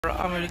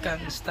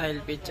American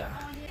style pizza.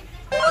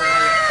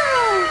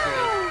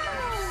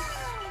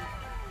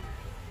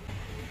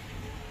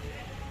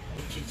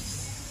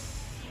 Cheese,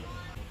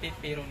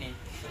 pepperoni,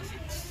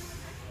 sausage,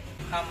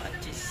 ham and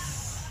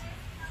cheese,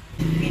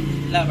 meat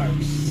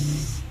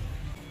lovers,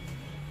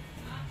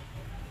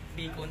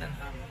 bacon and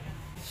ham,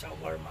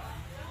 shawarma.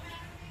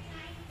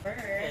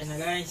 Ayan na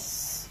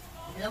guys.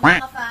 Hello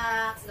mga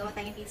kapax, gawa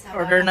tayong pizza.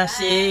 Order na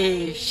si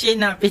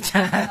Sheena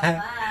Pizza.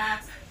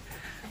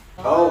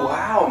 Oh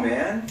wow,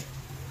 man.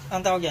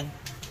 Ang tawag yan?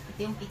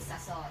 Ito yung pizza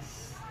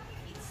sauce.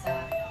 Pizza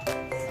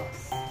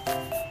sauce.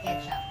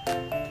 Ketchup.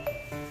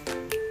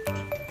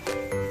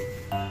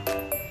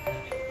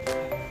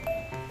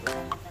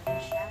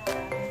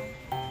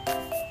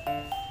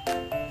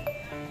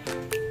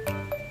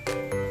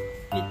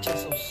 Pizza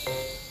sauce.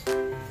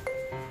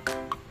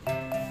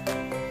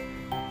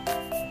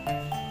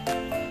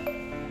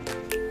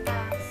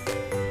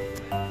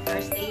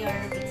 First layer,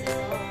 pizza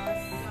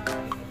sauce.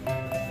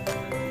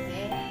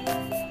 Okay.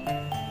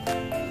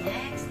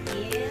 Next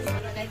is,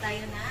 maglagay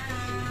tayo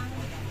ng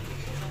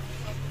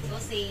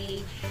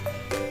sausage.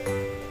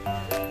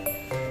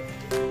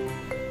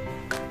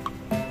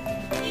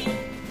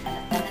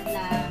 Kalat-kalat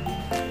lang.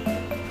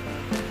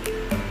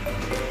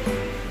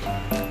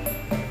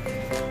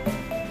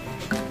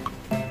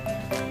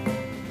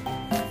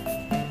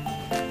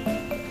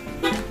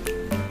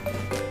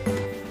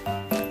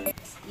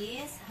 Next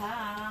is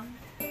ham.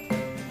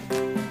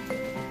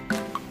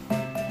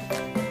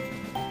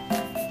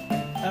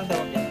 Anong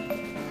tawag yan?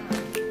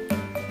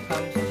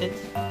 Ham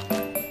sausage?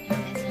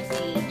 Ham and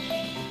sausage.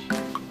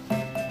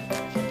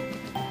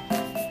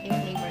 Yung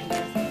flavor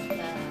niya sa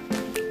ham.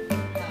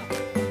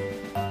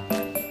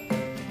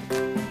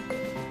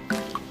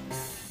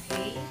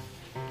 Okay.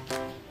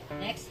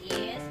 Next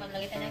is,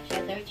 maglagay tayo ng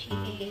cheddar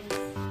cheese.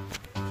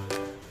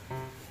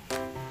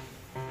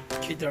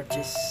 Cheddar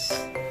cheese.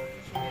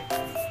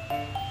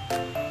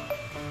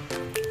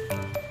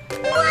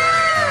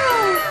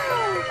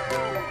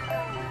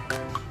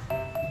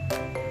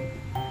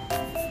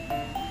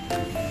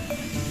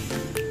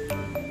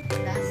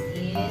 Last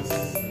is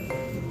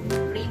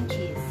cream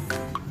cheese.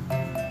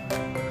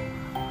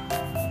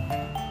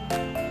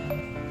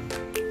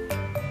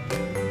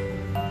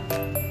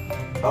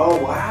 Oh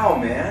wow,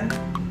 man.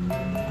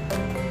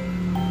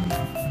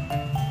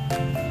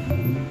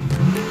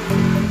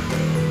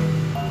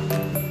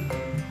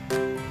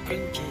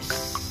 Cream cheese.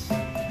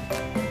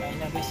 Kain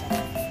na guys.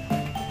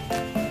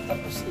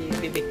 Tapos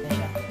i-bake na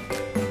siya.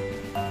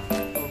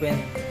 Oven.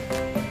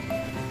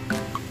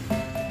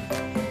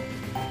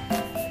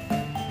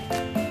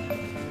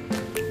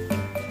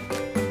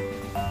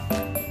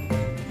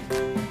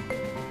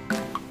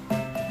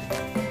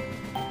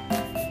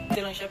 Ito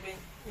lang siya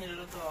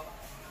niluluto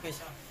guys.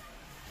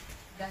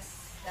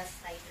 Gas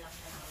type lang.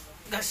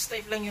 Gas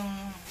type lang yung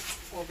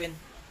oven.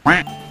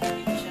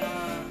 Hindi siya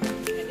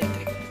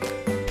electric.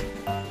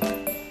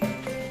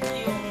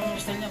 Yung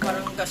style niya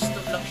parang gas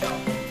stove lang siya.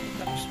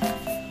 Tapos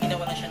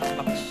ginawa na siya ng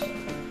box.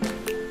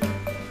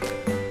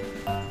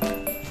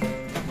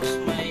 Tapos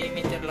may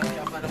meter lang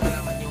siya para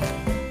malaman yung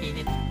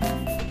init.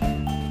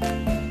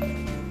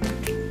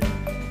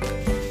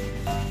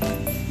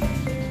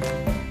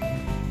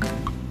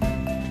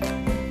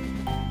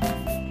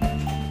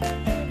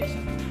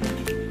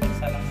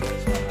 Isa lang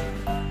guys para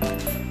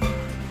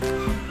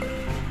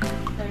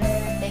After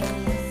 10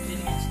 minutes.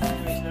 10 minutes na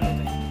guys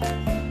luluto eh.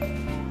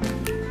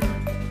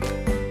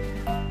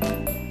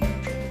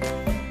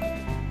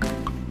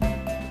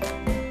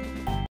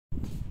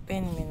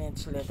 10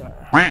 minutes later.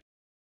 Ayan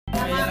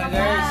na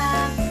guys.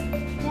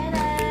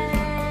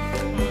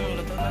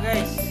 Luto na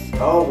guys.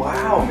 Oh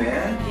wow,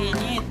 man.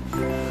 Init.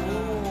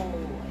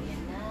 Oh, ayan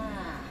na.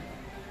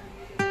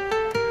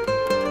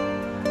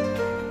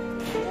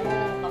 Oh,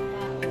 kakao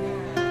na.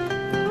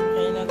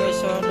 Ayan na guys.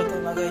 Oh, luto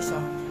na guys.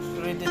 Oh.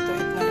 Ready to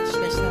eat na.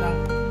 Slice na lang.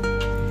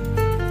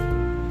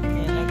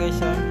 Ayan na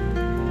guys. Oh.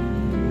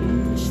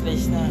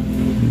 Slice na.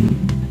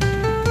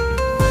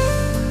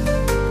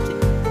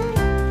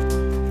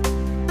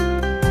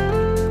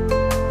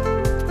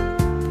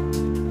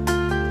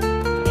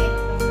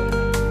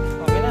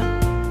 Okay na.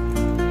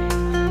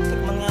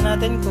 Tikman nga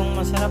natin kung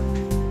masarap.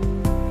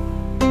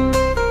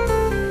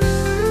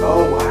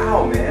 Oh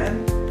wow, man.